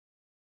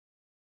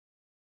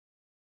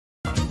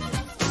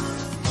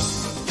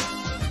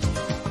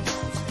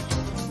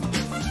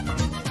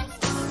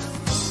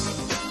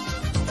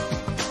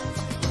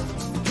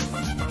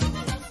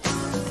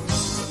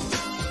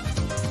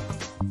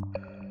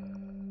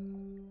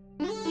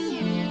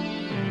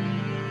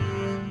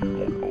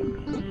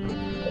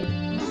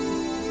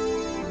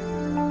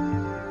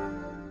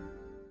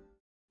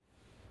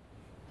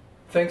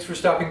Thanks for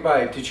stopping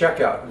by to check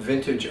out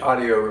Vintage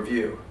Audio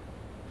Review.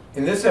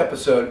 In this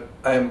episode,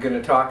 I am going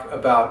to talk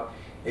about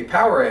a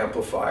power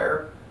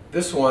amplifier.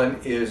 This one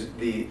is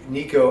the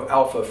Nikko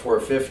Alpha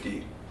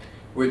 450,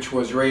 which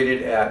was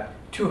rated at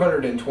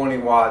 220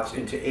 watts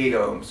into 8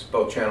 ohms,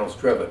 both channels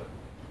driven.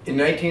 In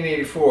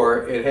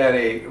 1984, it had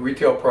a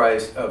retail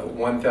price of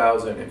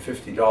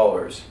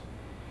 $1,050.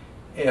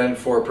 And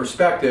for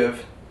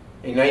perspective,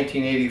 a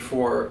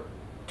 1984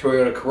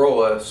 Toyota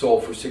Corolla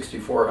sold for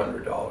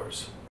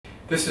 $6,400.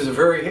 This is a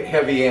very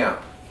heavy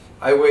amp.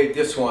 I weighed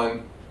this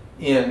one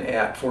in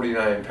at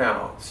 49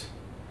 pounds.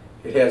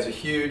 It has a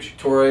huge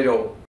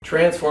toroidal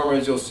transformer,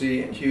 as you'll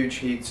see, and huge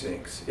heat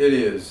sinks. It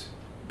is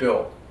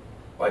built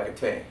like a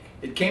tank.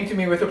 It came to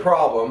me with a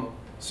problem.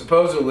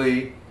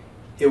 Supposedly,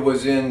 it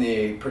was in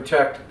the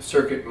protect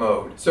circuit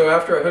mode. So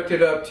after I hooked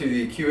it up to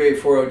the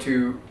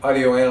QA402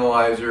 audio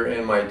analyzer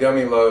and my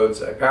dummy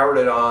loads, I powered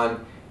it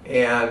on,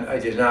 and I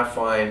did not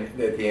find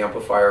that the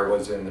amplifier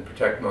was in the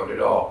protect mode at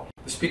all.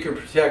 The speaker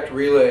protect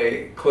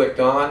relay clicked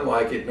on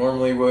like it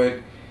normally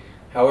would.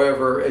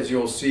 However, as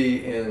you'll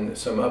see in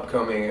some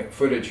upcoming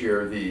footage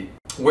here, the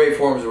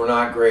waveforms were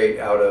not great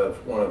out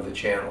of one of the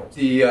channels.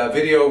 The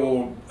video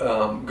will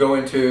go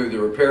into the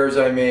repairs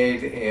I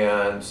made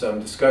and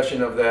some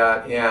discussion of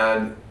that,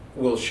 and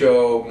will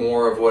show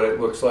more of what it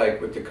looks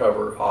like with the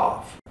cover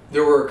off.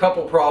 There were a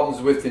couple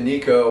problems with the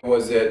Nikko.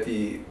 Was that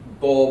the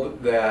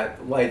bulb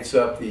that lights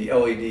up the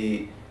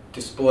LED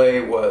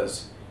display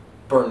was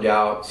burned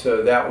out,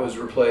 so that was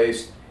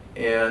replaced,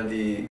 and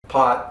the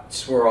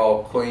pots were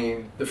all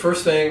clean. The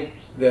first thing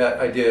that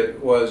I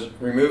did was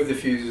remove the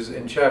fuses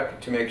and check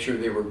to make sure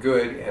they were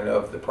good and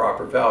of the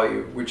proper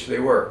value, which they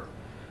were.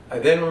 I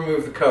then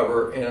removed the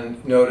cover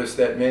and noticed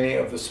that many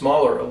of the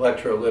smaller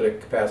electrolytic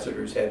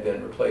capacitors had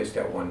been replaced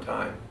at one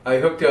time. I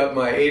hooked up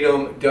my 8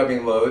 ohm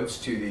dubbing loads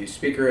to the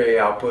speaker A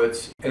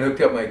outputs and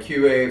hooked up my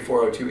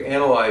QA402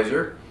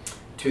 analyzer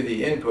to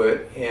the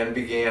input and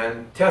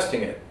began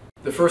testing it.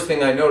 The first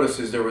thing I noticed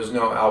is there was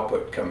no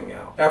output coming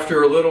out.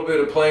 After a little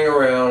bit of playing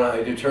around,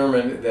 I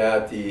determined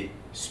that the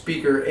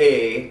speaker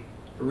A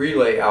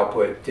relay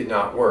output did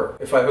not work.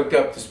 If I hooked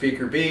up to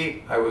speaker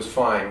B, I was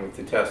fine with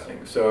the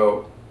testing.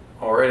 So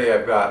already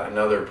I've got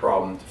another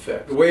problem to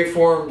fix. The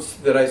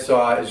waveforms that I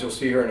saw, as you'll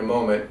see here in a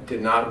moment,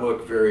 did not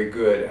look very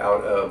good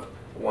out of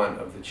one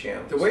of the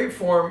channels. The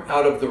waveform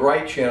out of the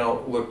right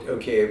channel looked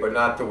okay, but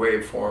not the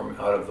waveform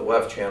out of the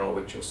left channel,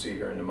 which you'll see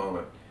here in a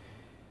moment.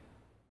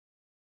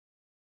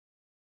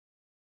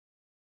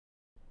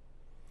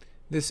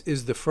 This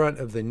is the front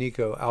of the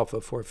Nikko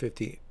Alpha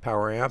 450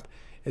 power amp.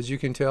 As you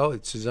can tell,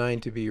 it's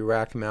designed to be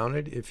rack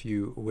mounted if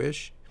you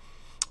wish.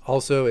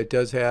 Also, it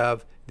does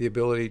have the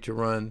ability to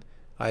run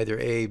either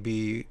A,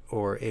 B,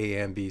 or A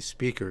and B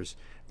speakers.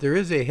 There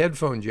is a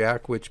headphone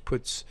jack which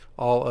puts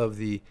all of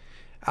the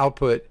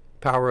output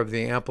power of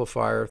the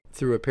amplifier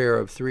through a pair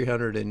of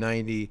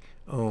 390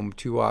 ohm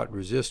 2 watt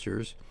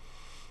resistors.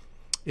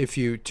 If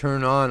you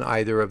turn on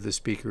either of the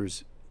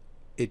speakers,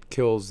 it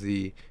kills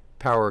the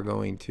power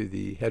going to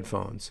the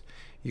headphones.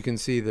 You can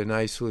see the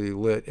nicely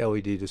lit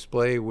LED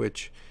display,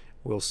 which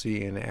we'll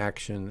see in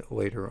action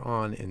later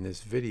on in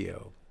this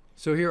video.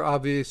 So here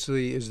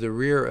obviously is the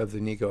rear of the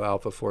Nikko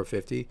Alpha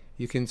 450.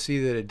 You can see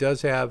that it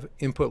does have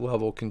input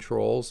level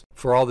controls.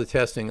 For all the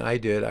testing I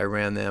did, I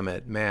ran them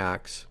at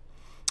max.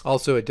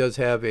 Also, it does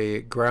have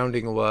a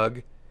grounding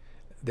lug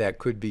that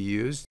could be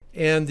used.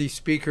 And the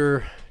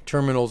speaker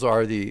terminals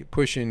are the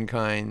push-in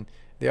kind.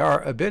 They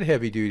are a bit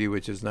heavy duty,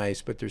 which is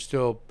nice, but they're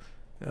still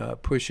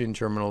push-in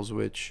terminals,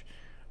 which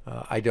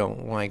I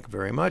don't like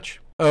very much.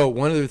 Oh,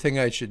 one other thing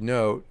I should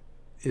note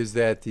is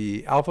that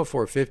the Alpha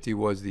 450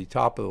 was the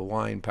top of the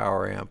line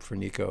power amp for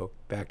Nikko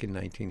back in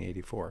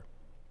 1984.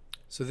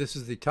 So this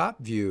is the top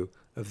view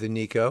of the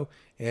Nikko,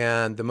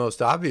 and the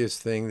most obvious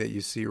thing that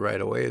you see right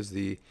away is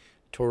the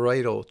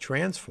toroidal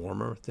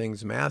transformer.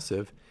 Thing's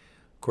massive.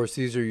 Of course,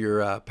 these are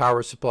your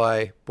power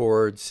supply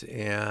boards,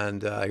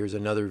 and here's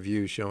another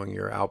view showing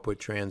your output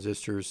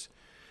transistors,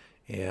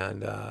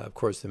 and of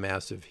course the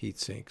massive heat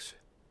sinks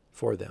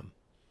for them.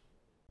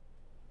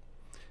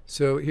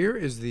 So here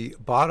is the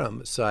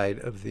bottom side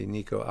of the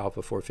Nikko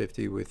Alpha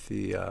 450 with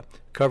the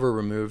cover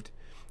removed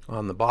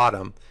on the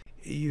bottom.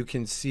 You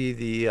can see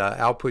the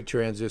output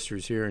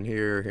transistors here and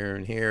here, here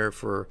and here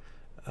for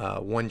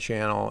one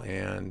channel,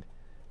 and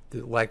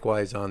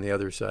likewise on the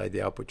other side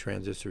the output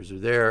transistors are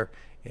there,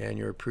 and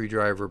your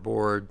pre-driver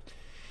board,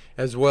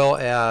 as well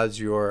as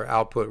your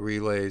output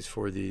relays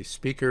for the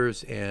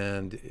speakers,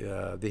 and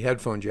the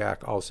headphone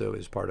jack also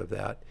is part of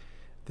that.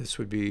 This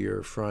would be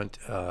your front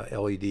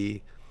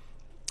LED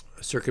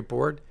circuit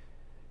board,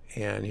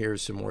 and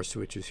here's some more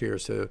switches here.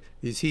 So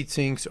these heat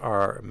sinks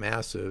are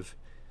massive,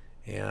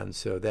 and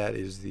so that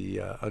is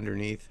the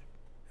underneath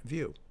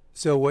view.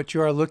 So what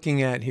you are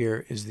looking at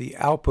here is the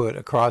output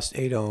across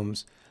 8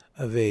 ohms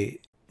of a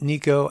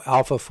Nikko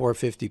Alpha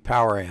 450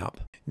 power amp.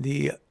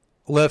 The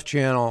left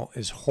channel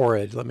is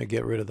horrid. Let me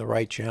get rid of the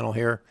right channel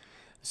here.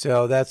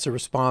 So that's the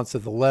response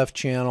of the left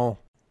channel.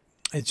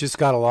 It's just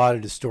got a lot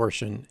of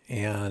distortion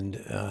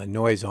and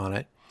noise on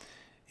it.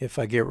 if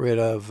I get rid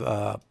of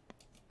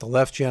the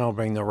left channel,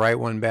 bring the right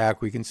one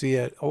back, we can see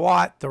it a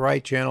lot. The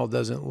right channel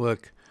doesn't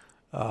look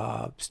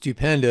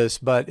stupendous,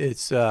 but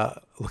it's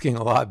looking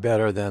a lot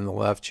better than the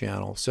left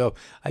channel. So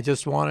I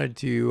just wanted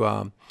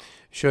to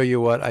show you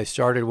what I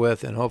started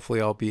with, and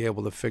hopefully I'll be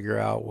able to figure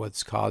out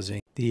what's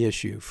causing the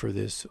issue for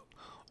this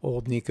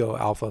old Nikko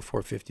Alpha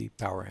 450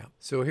 power amp.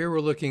 So here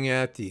we're looking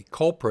at the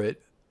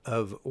culprit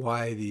of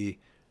why the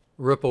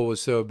ripple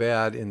was so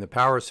bad in the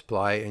power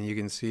supply, and you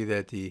can see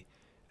that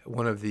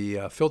one of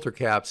the filter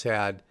caps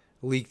had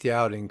leaked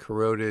out and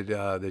corroded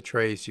the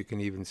trace. You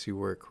can even see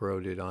where it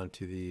corroded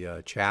onto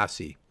the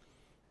chassis.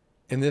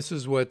 And this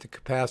is what the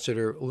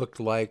capacitor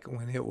looked like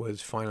when it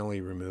was finally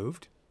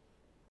removed.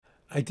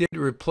 I did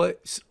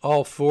replace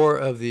all 4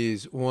 of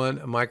these 1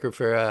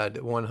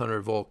 microfarad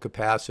 100 volt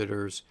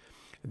capacitors.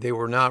 They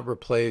were not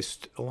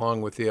replaced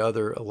along with the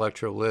other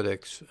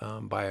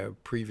electrolytics by a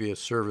previous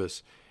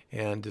service,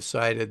 and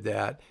decided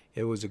that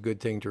it was a good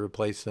thing to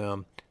replace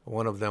them.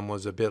 One of them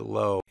was a bit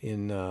low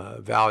in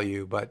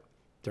value, but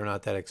they're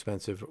not that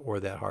expensive or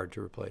that hard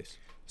to replace.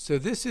 So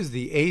this is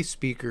the A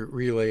speaker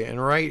relay,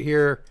 and right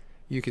here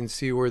you can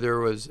see where there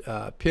was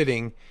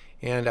pitting,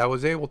 and I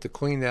was able to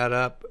clean that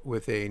up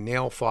with a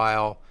nail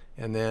file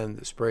and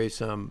then spray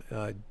some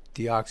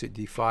deoxit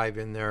D5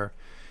 in there,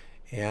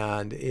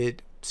 and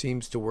it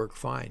seems to work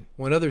fine.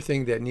 One other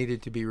thing that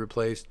needed to be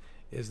replaced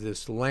is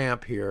this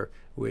lamp here,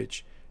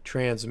 which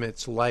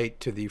transmits light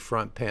to the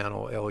front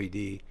panel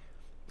LED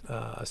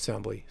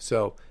assembly.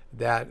 So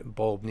that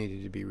bulb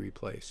needed to be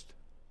replaced.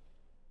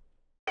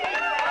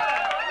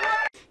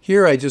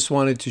 Here I just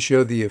wanted to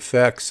show the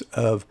effects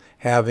of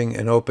having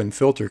an open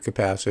filter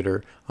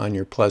capacitor on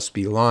your plus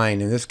B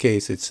line. In this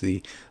case it's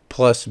the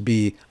plus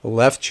B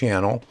left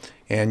channel,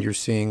 and you're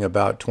seeing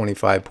about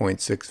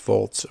 25.6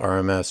 volts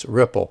RMS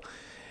ripple.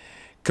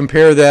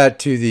 Compare that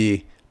to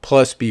the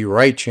plus B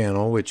right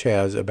channel, which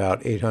has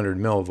about 800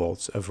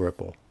 millivolts of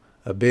ripple.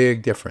 A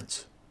big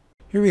difference.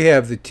 Here we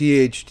have the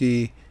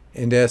THD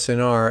and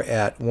SNR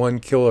at 1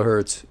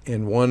 kilohertz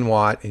and 1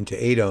 watt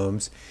into 8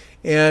 ohms,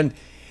 and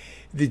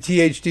the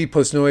THD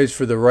plus noise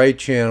for the right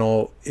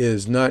channel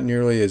is not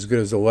nearly as good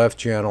as the left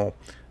channel.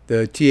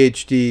 The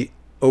THD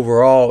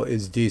overall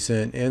is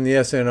decent, and the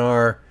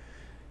SNR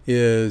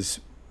is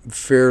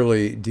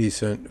fairly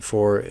decent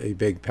for a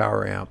big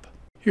power amp.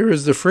 Here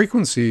is the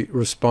frequency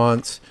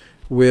response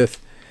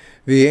with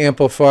the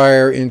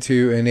amplifier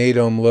into an 8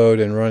 ohm load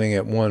and running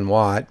at 1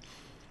 watt.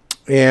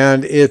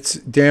 And it's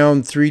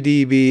down 3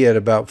 dB at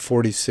about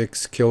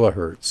 46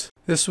 kilohertz.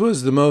 This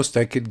was the most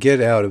I could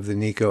get out of the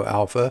Nikko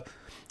Alpha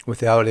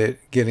without it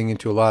getting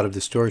into a lot of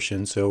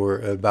distortion. So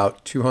we're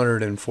about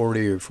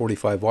 240 or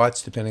 45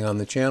 watts depending on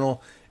the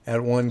channel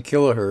at 1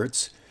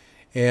 kilohertz.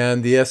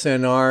 And the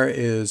SNR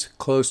is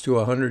close to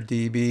 100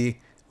 dB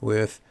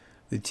with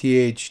the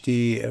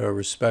THD at a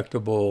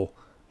respectable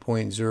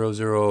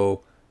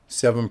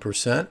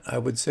 0.007%, I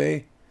would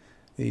say.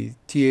 The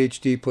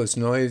THD plus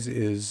noise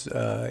is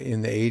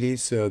in the 80s,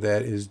 so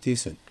that is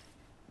decent.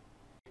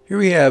 Here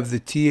we have the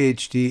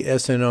THD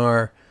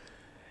SNR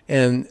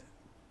and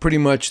pretty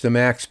much the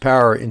max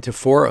power into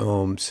 4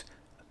 ohms.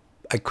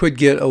 I could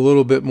get a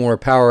little bit more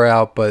power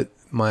out, but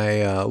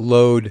my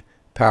load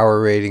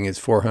power rating is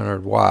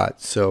 400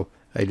 watts, so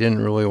I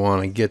didn't really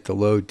want to get the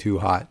load too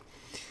hot.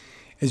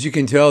 As you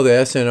can tell, the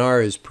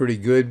SNR is pretty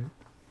good,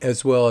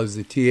 as well as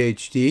the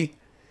THD,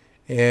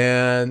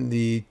 and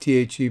the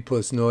THD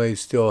plus noise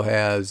still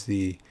has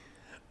the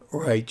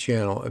right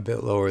channel a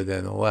bit lower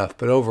than the left,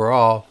 but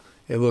overall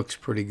it looks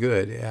pretty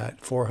good at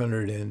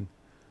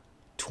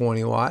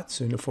 420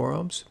 watts into 4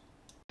 ohms.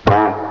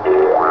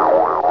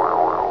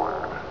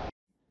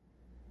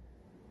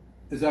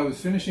 As I was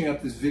finishing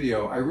up this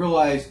video, I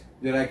realized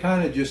that I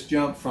kind of just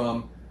jumped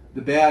from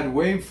the bad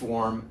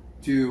waveform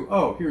to,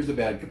 oh, here's the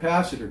bad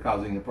capacitor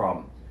causing the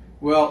problem.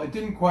 Well, it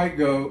didn't quite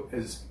go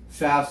as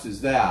fast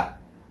as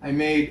that. I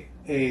made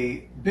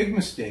a big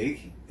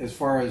mistake as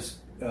far as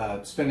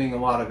spending a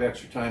lot of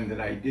extra time that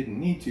I didn't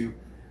need to,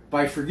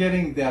 by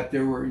forgetting that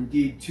there were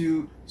indeed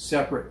 2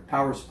 separate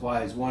power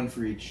supplies, one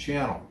for each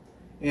channel.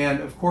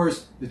 And of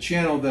course, the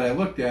channel that I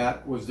looked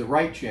at was the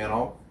right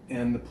channel,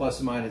 and the plus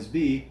and minus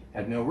B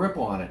had no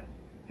ripple on it.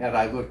 Had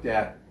I looked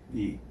at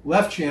the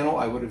left channel,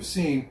 I would have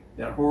seen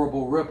that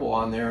horrible ripple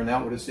on there, and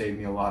that would have saved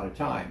me a lot of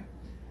time.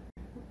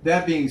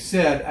 That being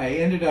said, I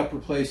ended up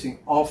replacing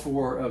all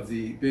 4 of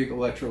the big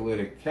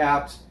electrolytic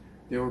caps.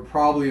 They were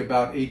probably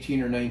about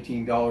 $18 or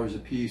 $19 a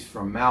piece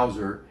from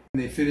Mauser,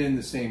 and they fit in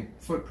the same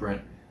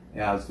footprint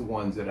as the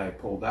ones that I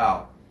pulled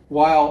out.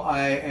 While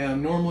I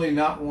am normally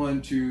not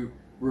one to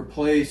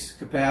replace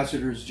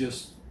capacitors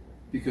just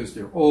because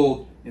they're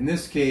old, in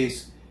this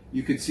case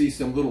you could see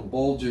some little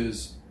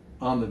bulges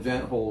on the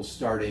vent holes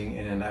starting,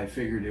 and I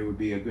figured it would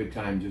be a good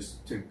time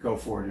just to go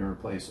for it and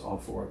replace all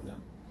 4 of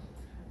them.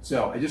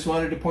 So I just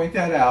wanted to point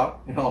that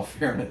out in all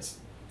fairness.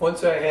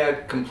 Once I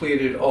had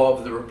completed all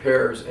of the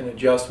repairs and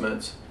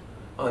adjustments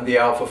on the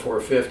Alpha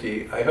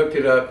 450, I hooked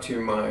it up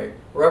to my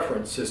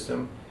reference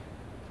system,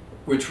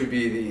 which would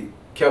be the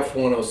KEF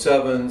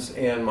 107s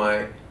and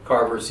my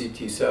Carver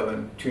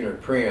CT7 tuner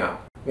preamp.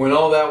 When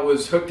all that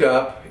was hooked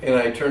up and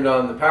I turned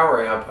on the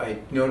power amp, I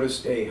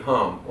noticed a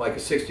hum, like a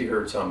 60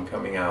 hertz hum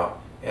coming out,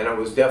 and it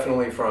was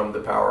definitely from the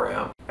power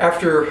amp.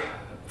 After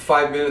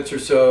 5 minutes or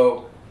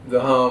so,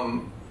 the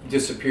hum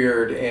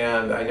disappeared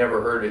and I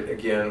never heard it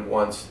again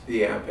once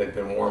the amp had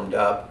been warmed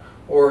up,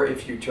 or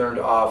if you turned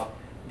off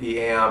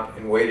the amp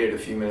and waited a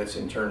few minutes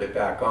and turned it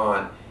back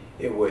on,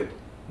 it would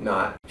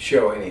not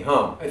show any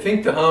hum. I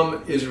think the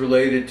hum is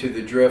related to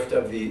the drift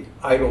of the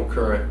idle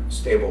current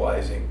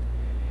stabilizing,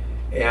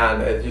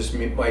 and it just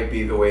might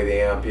be the way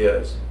the amp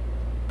is,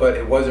 but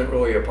it wasn't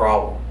really a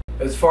problem.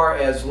 As far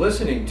as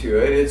listening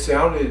to it, it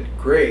sounded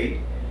great.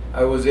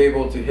 I was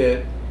able to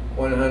hit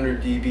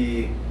 100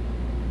 dB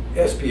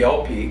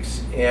SPL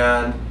peaks,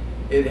 and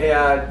it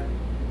had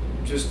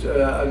just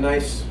a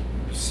nice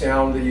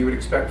sound that you would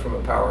expect from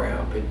a power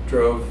amp. It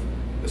drove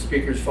the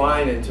speakers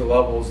fine into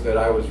levels that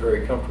I was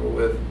very comfortable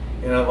with,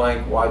 and I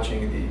like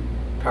watching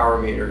the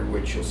power meter,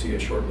 which you'll see a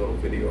short little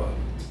video of.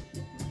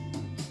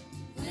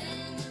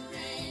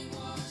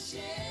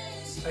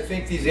 I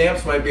think these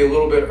amps might be a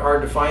little bit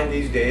hard to find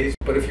these days,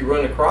 but if you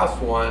run across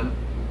one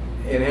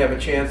and have a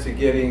chance of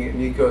getting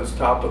Nikko's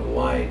top of the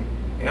line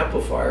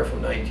amplifier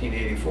from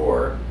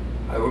 1984,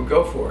 I would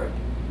go for it.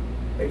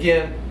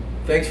 Again,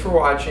 thanks for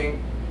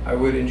watching. I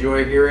would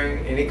enjoy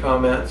hearing any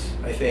comments,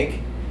 I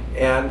think,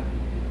 and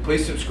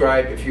please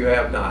subscribe if you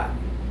have not.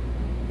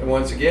 And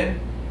once again,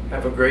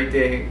 have a great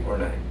day or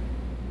night.